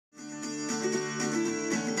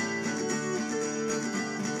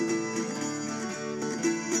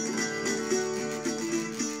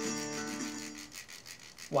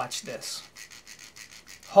Watch this.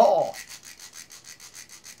 Haw.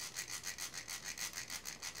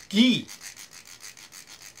 Gee.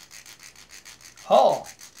 Haw.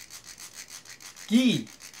 Gee.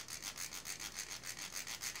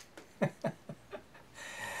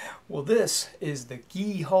 Well, this is the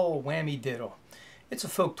Gee Haw Whammy Diddle. It's a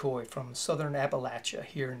folk toy from Southern Appalachia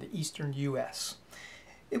here in the eastern U.S.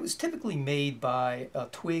 It was typically made by a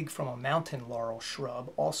twig from a mountain laurel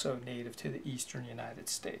shrub, also native to the eastern United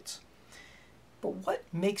States. But what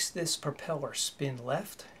makes this propeller spin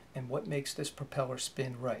left and what makes this propeller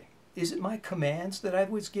spin right? Is it my commands that I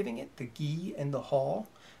was giving it, the gee and the haw?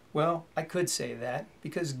 Well, I could say that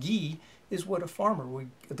because gee is what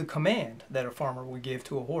the command that a farmer would give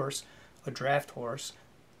to a horse, a draft horse,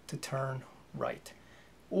 to turn right.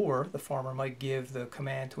 Or the farmer might give the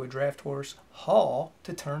command to a draft horse, haw,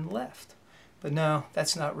 to turn left. But no,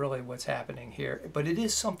 that's not really what's happening here. But it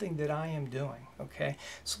is something that I am doing, okay?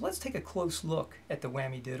 So let's take a close look at the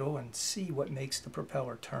whammy diddle and see what makes the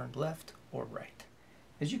propeller turn left or right.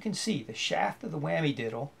 As you can see, the shaft of the whammy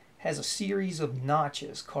diddle has a series of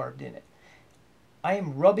notches carved in it. I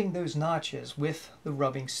am rubbing those notches with the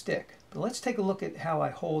rubbing stick. But let's take a look at how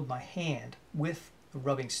I hold my hand with the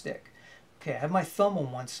rubbing stick. Okay, I have my thumb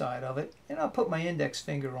on one side of it, and I'll put my index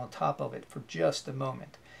finger on top of it for just a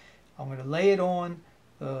moment. I'm going to lay it on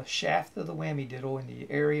the shaft of the whammy diddle in the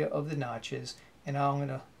area of the notches, and I'm going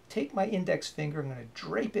to take my index finger, I'm going to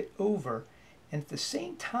drape it over, and at the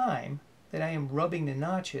same time that I am rubbing the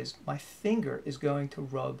notches, my finger is going to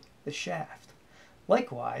rub the shaft.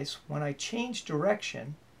 Likewise, when I change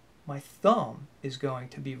direction, my thumb is going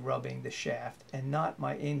to be rubbing the shaft and not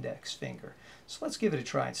my index finger. So let's give it a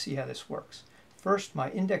try and see how this works. First, my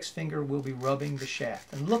index finger will be rubbing the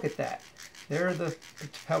shaft. And look at that. There the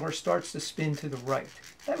propeller starts to spin to the right.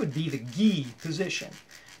 That would be the gee position.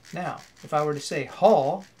 Now, if I were to say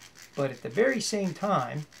haw, but at the very same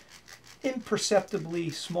time,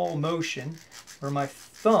 imperceptibly small motion, where my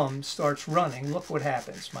thumb starts running, look what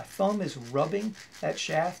happens. My thumb is rubbing that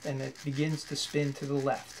shaft and it begins to spin to the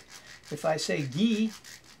left. If I say gee,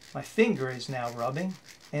 my finger is now rubbing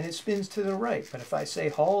and it spins to the right. But if I say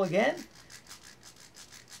haw again,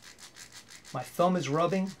 my thumb is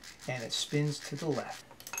rubbing and it spins to the left.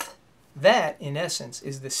 That, in essence,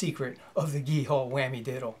 is the secret of the Gee Haw Whammy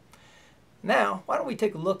Diddle. Now, why don't we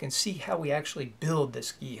take a look and see how we actually build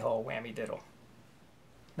this Gee Haw Whammy Diddle.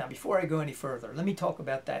 Now, before I go any further, let me talk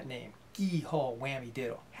about that name, Gee Haw Whammy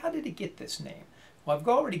Diddle. How did it get this name? Well, I've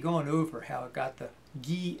already gone over how it got the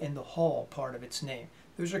gee and the haw part of its name.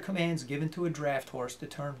 Those are commands given to a draft horse to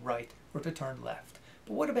turn right or to turn left.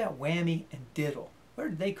 But what about whammy and diddle? Where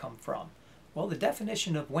did they come from? Well, the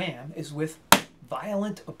definition of wham is with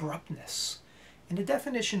violent abruptness. And the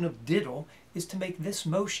definition of diddle is to make this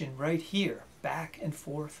motion right here, back and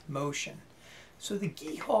forth motion. So the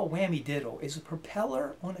Gee Haw Whammy Diddle is a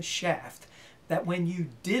propeller on a shaft that when you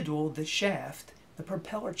diddle the shaft, the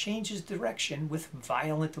propeller changes direction with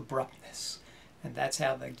violent abruptness. And that's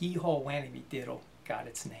how the Gee Haw Whammy Diddle got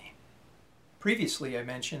its name. Previously I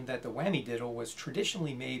mentioned that the whammy diddle was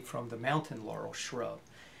traditionally made from the mountain laurel shrub.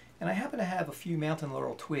 And I happen to have a few mountain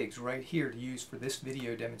laurel twigs right here to use for this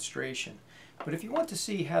video demonstration. But if you want to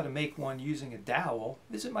see how to make one using a dowel,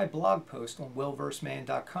 visit my blog post on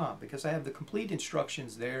wellversedman.com because I have the complete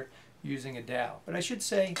instructions there using a dowel. But I should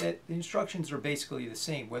say that the instructions are basically the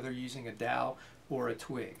same whether using a dowel or a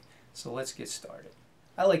twig. So let's get started.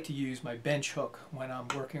 I like to use my bench hook when I'm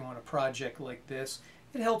working on a project like this.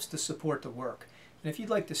 It helps to support the work. And if you'd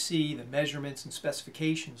like to see the measurements and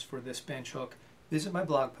specifications for this bench hook, visit my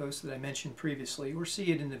blog post that I mentioned previously or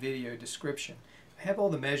see it in the video description. I have all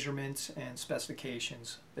the measurements and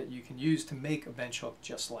specifications that you can use to make a bench hook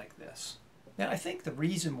just like this. Now I think the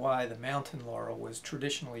reason why the mountain laurel was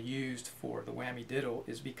traditionally used for the whammy diddle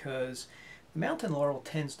is because the mountain laurel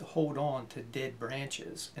tends to hold on to dead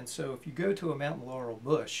branches, and so if you go to a mountain laurel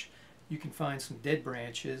bush you can find some dead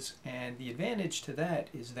branches, and the advantage to that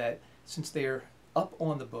is that since they're up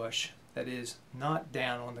on the bush, that is not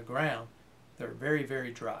down on the ground, they're very,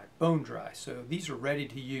 very dry, bone dry. So these are ready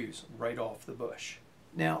to use right off the bush.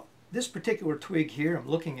 Now, this particular twig here, I'm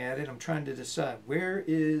looking at it, I'm trying to decide where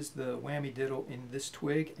is the whammy diddle in this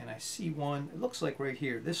twig, and I see one, it looks like right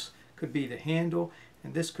here. This could be the handle,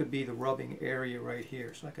 and this could be the rubbing area right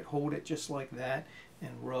here. So I could hold it just like that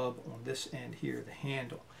and rub on this end here, the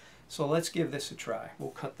handle. So let's give this a try.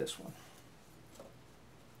 We'll cut this one.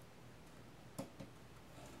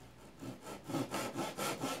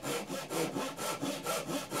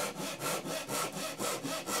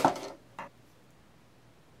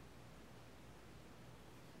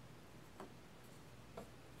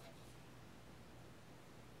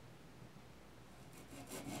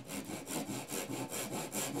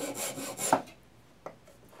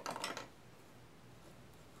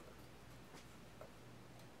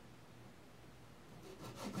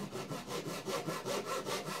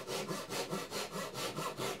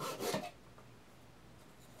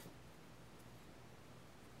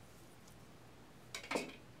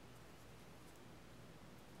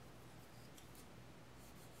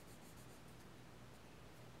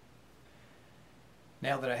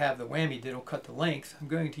 Now that I have the whammy diddle cut to length, I'm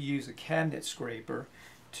going to use a cabinet scraper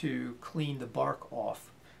to clean the bark off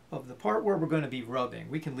of the part where we're going to be rubbing.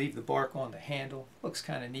 We can leave the bark on the handle. Looks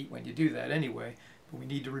kind of neat when you do that anyway, but we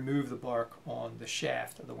need to remove the bark on the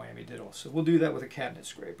shaft of the whammy diddle. So we'll do that with a cabinet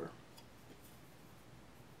scraper.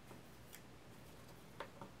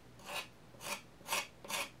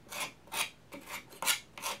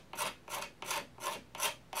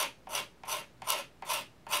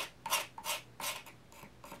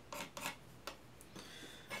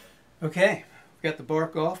 Okay, we've got the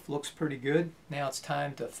bark off, looks pretty good. Now it's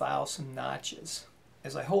time to file some notches.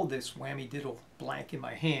 As I hold this whammy diddle blank in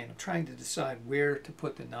my hand, I'm trying to decide where to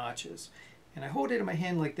put the notches. And I hold it in my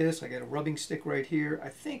hand like this. I got a rubbing stick right here. I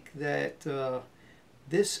think that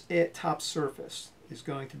this top surface is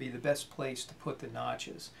going to be the best place to put the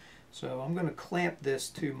notches. So I'm going to clamp this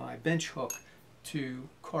to my bench hook to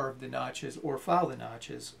carve the notches or file the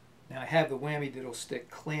notches. Now I have the whammy diddle stick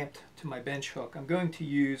clamped to my bench hook. I'm going to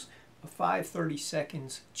use a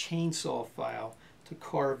 5/32 chainsaw file to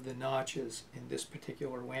carve the notches in this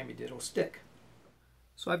particular whammy diddle stick.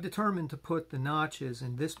 So I've determined to put the notches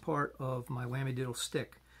in this part of my whammy diddle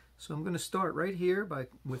stick. So I'm going to start right here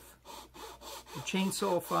with the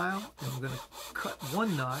chainsaw file, and I'm going to cut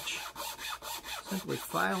one notch, simply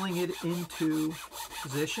filing it into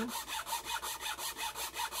position.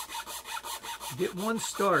 Get one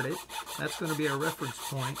started. That's going to be our reference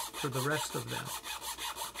point for the rest of them.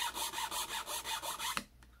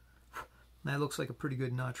 That looks like a pretty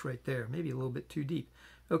good notch right there, maybe a little bit too deep.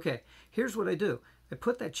 Okay, here's what I do. I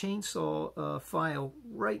put that chainsaw file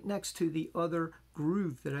right next to the other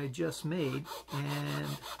groove that I just made, and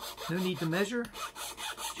no need to measure,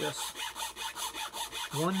 just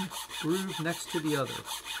one groove next to the other,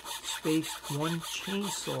 spaced one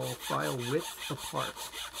chainsaw file width apart.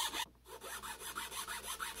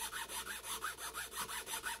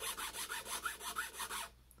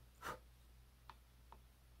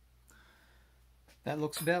 That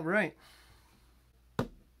looks about right.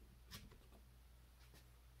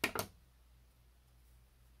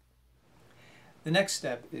 The next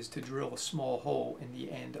step is to drill a small hole in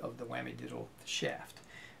the end of the whammy diddle shaft.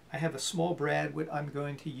 I have a small brad which I'm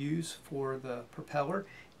going to use for the propeller,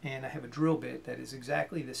 and I have a drill bit that is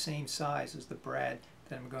exactly the same size as the brad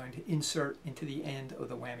that I'm going to insert into the end of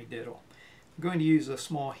the whammy diddle. I'm going to use a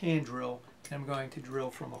small hand drill, and I'm going to drill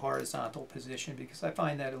from a horizontal position because I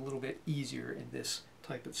find that a little bit easier in this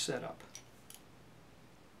type of setup.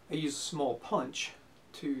 I use a small punch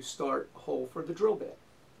to start a hole for the drill bit.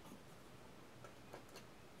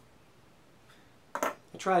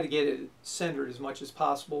 I try to get it centered as much as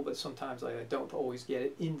possible, but sometimes I don't always get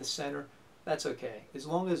it in the center. That's okay. As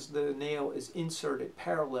long as the nail is inserted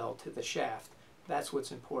parallel to the shaft, that's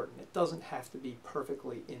what's important. It doesn't have to be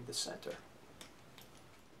perfectly in the center.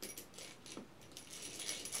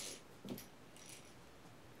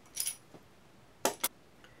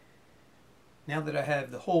 Now that I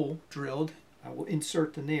have the hole drilled, I will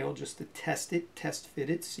insert the nail just to test it, test fit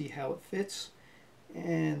it, see how it fits.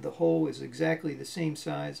 And the hole is exactly the same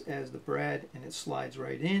size as the brad, and it slides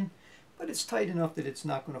right in, but it's tight enough that it's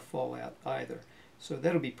not going to fall out either. So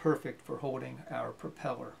that'll be perfect for holding our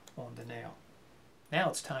propeller on the nail. Now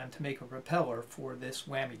it's time to make a propeller for this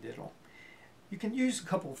whammy diddle. You can use a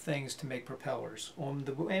couple of things to make propellers. On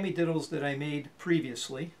the whammy diddles that I made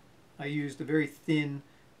previously, I used a very thin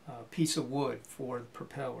piece of wood for the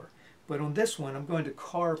propeller. But on this one, I'm going to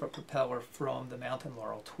carve a propeller from the Mountain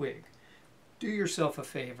Laurel twig. Do yourself a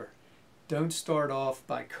favor. Don't start off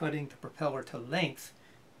by cutting the propeller to length.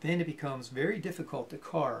 Then it becomes very difficult to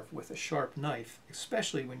carve with a sharp knife,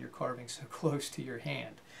 especially when you're carving so close to your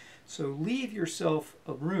hand. So leave yourself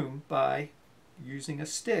a room by using a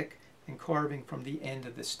stick and carving from the end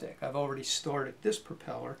of the stick. I've already started this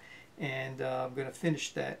propeller, and I'm going to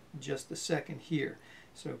finish that in just a second here.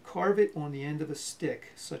 So carve it on the end of a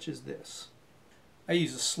stick, such as this. I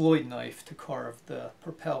use a sloyd knife to carve the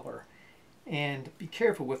propeller. And be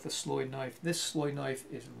careful with the sloyd knife. This sloyd knife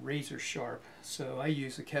is razor sharp, so I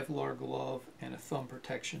use a Kevlar glove and a thumb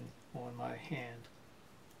protection on my hand.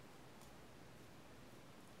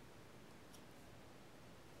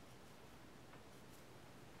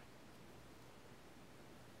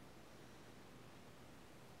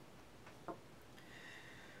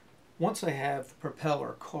 Once I have the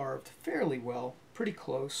propeller carved fairly well, pretty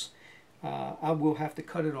close, I will have to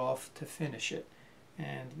cut it off to finish it.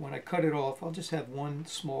 And when I cut it off, I'll just have one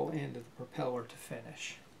small end of the propeller to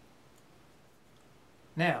finish.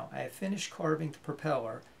 Now, I have finished carving the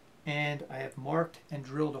propeller, and I have marked and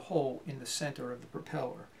drilled a hole in the center of the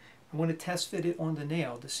propeller. I want to test fit it on the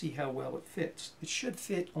nail to see how well it fits. It should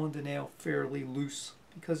fit on the nail fairly loose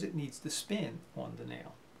because it needs to spin on the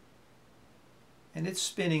nail. And it's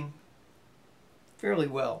spinning fairly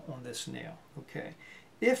well on this nail. Okay.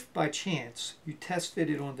 If by chance you test fit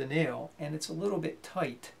it on the nail and it's a little bit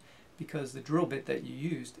tight because the drill bit that you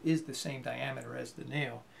used is the same diameter as the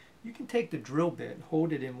nail, you can take the drill bit,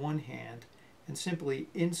 hold it in one hand, and simply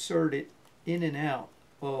insert it in and out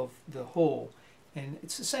of the hole. And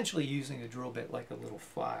it's essentially using a drill bit like a little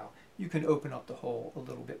file. You can open up the hole a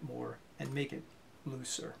little bit more and make it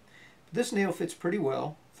looser. This nail fits pretty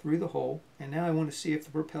well through the hole, and now I want to see if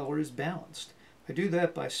the propeller is balanced. I do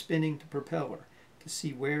that by spinning the propeller to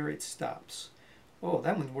see where it stops. Oh,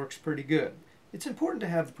 that one works pretty good. It's important to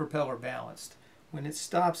have the propeller balanced. When it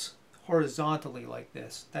stops horizontally like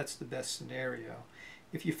this, that's the best scenario.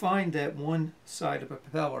 If you find that one side of the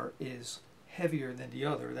propeller is heavier than the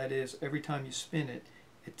other, that is, every time you spin it,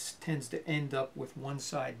 it tends to end up with one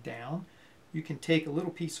side down, you can take a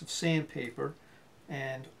little piece of sandpaper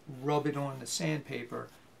and rub it on the sandpaper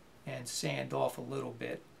and sand off a little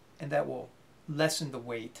bit, and that will lessen the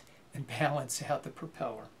weight and balance out the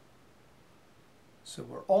propeller. So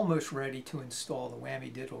we're almost ready to install the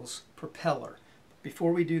Whammy Diddle's propeller.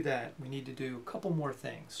 Before we do that, we need to do a couple more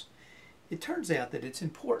things. It turns out that it's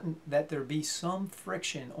important that there be some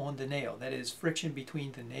friction on the nail, that is, friction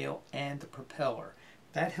between the nail and the propeller.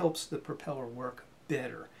 That helps the propeller work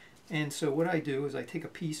better. And so what I do is I take a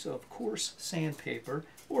piece of coarse sandpaper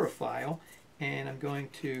or a file, and I'm going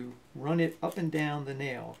to run it up and down the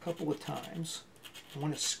nail a couple of times. I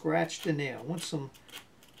want to scratch the nail. I want some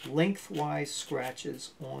lengthwise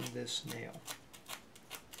scratches on this nail.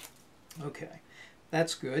 Okay.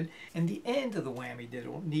 That's good. And the end of the Whammy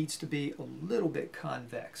Diddle needs to be a little bit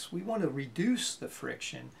convex. We want to reduce the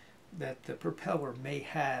friction that the propeller may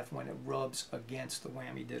have when it rubs against the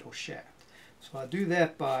Whammy Diddle shaft. So I'll do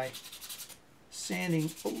that by sanding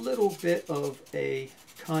a little bit of a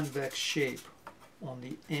convex shape on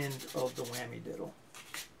the end of the Whammy Diddle.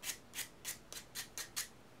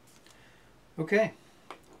 Okay.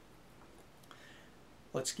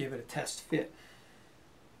 Let's give it a test fit.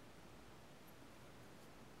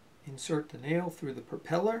 Insert the nail through the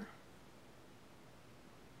propeller.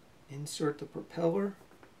 Insert the propeller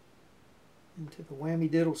into the Whammy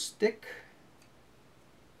Diddle stick.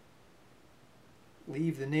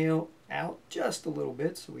 Leave the nail out just a little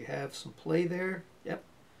bit so we have some play there. Yep,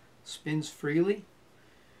 spins freely.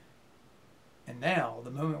 And now,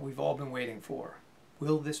 the moment we've all been waiting for.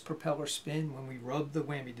 Will this propeller spin when we rub the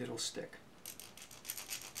Whammy Diddle stick?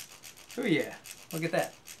 Oh yeah, look at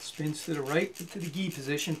that. Spins to the right, to the Gee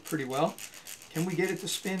position pretty well. Can we get it to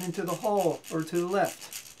spin into the haw or to the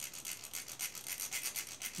left?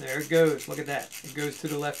 There it goes. Look at that. It goes to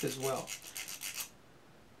the left as well.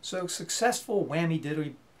 So successful Whammy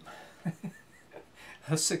Diddle,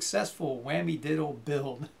 a successful Whammy Diddle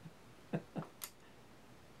build.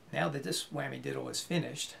 Now that this Whammy Diddle is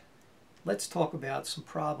finished, let's talk about some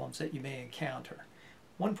problems that you may encounter.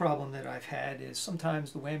 One problem that I've had is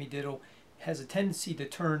sometimes the Whammy Diddle has a tendency to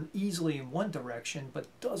turn easily in one direction but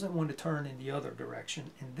doesn't want to turn in the other direction.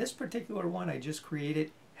 And this particular one I just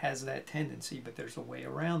created has that tendency, but there's a way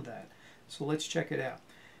around that. So let's check it out.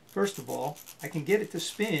 First of all, I can get it to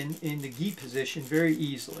spin in the Gee position very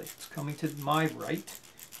easily. It's coming to my right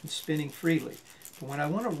and spinning freely. But when I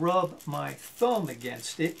want to rub my thumb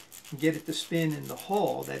against it and get it to spin in the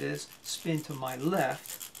haw, that is, spin to my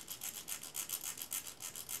left,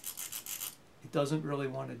 it doesn't really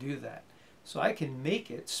want to do that. So I can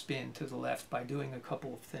make it spin to the left by doing a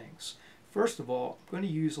couple of things. First of all, I'm going to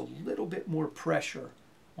use a little bit more pressure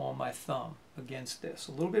on my thumb against this.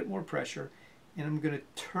 A little bit more pressure, and I'm going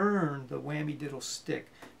to turn the Whammy Diddle stick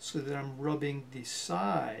so that I'm rubbing the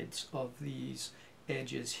sides of these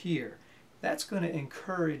edges here. That's going to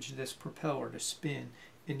encourage this propeller to spin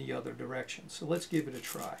in the other direction. So let's give it a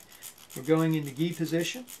try. We're going in the Gee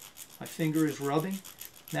position. My finger is rubbing.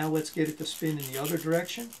 Now let's get it to spin in the other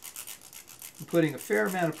direction. I'm putting a fair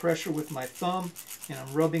amount of pressure with my thumb, and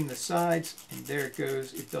I'm rubbing the sides, and there it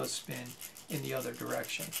goes. It does spin in the other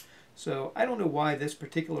direction. So I don't know why this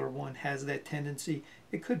particular one has that tendency.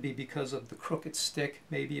 It could be because of the crooked stick.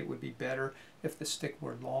 Maybe it would be better if the stick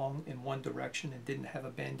were long in one direction and didn't have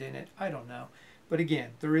a bend in it. I don't know. But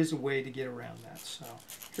again, there is a way to get around that. So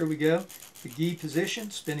here we go. The Gee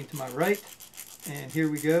position, spinning to my right. And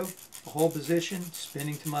here we go. The haw position,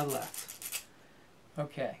 spinning to my left.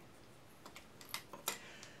 Okay.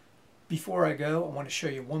 Before I go, I want to show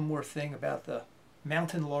you one more thing about the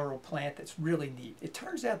Mountain Laurel plant that's really neat. It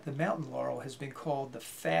turns out the Mountain Laurel has been called the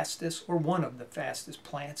fastest, or one of the fastest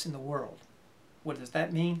plants in the world. What does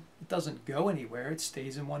that mean? It doesn't go anywhere, it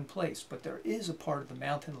stays in one place. But there is a part of the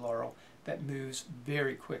mountain laurel that moves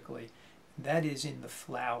very quickly. That is in the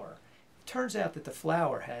flower. It turns out that the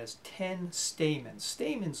flower has 10 stamens.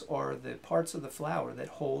 Stamens are the parts of the flower that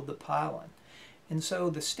hold the pollen. And so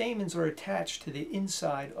the stamens are attached to the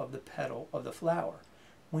inside of the petal of the flower.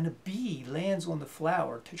 When a bee lands on the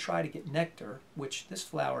flower to try to get nectar, which this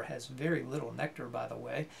flower has very little nectar, by the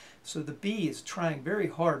way, so the bee is trying very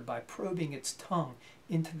hard by probing its tongue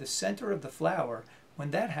into the center of the flower.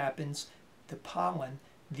 When that happens, the pollen,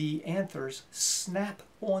 the anthers, snap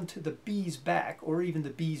onto the bee's back or even the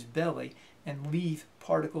bee's belly and leave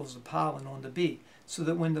particles of pollen on the bee, so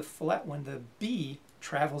that when the bee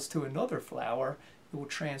travels to another flower, it will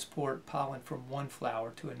transport pollen from one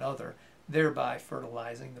flower to another, thereby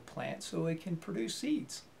fertilizing the plant so it can produce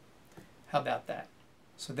seeds. How about that?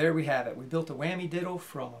 So there we have it. We built a whammy diddle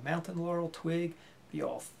from a mountain laurel twig, the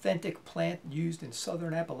authentic plant used in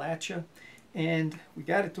Southern Appalachia, and we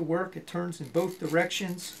got it to work. It turns in both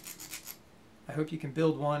directions. I hope you can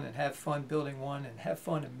build one and have fun building one and have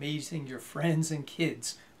fun amazing your friends and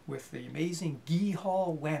kids with the amazing Gee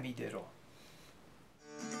Haw Whammy Diddle.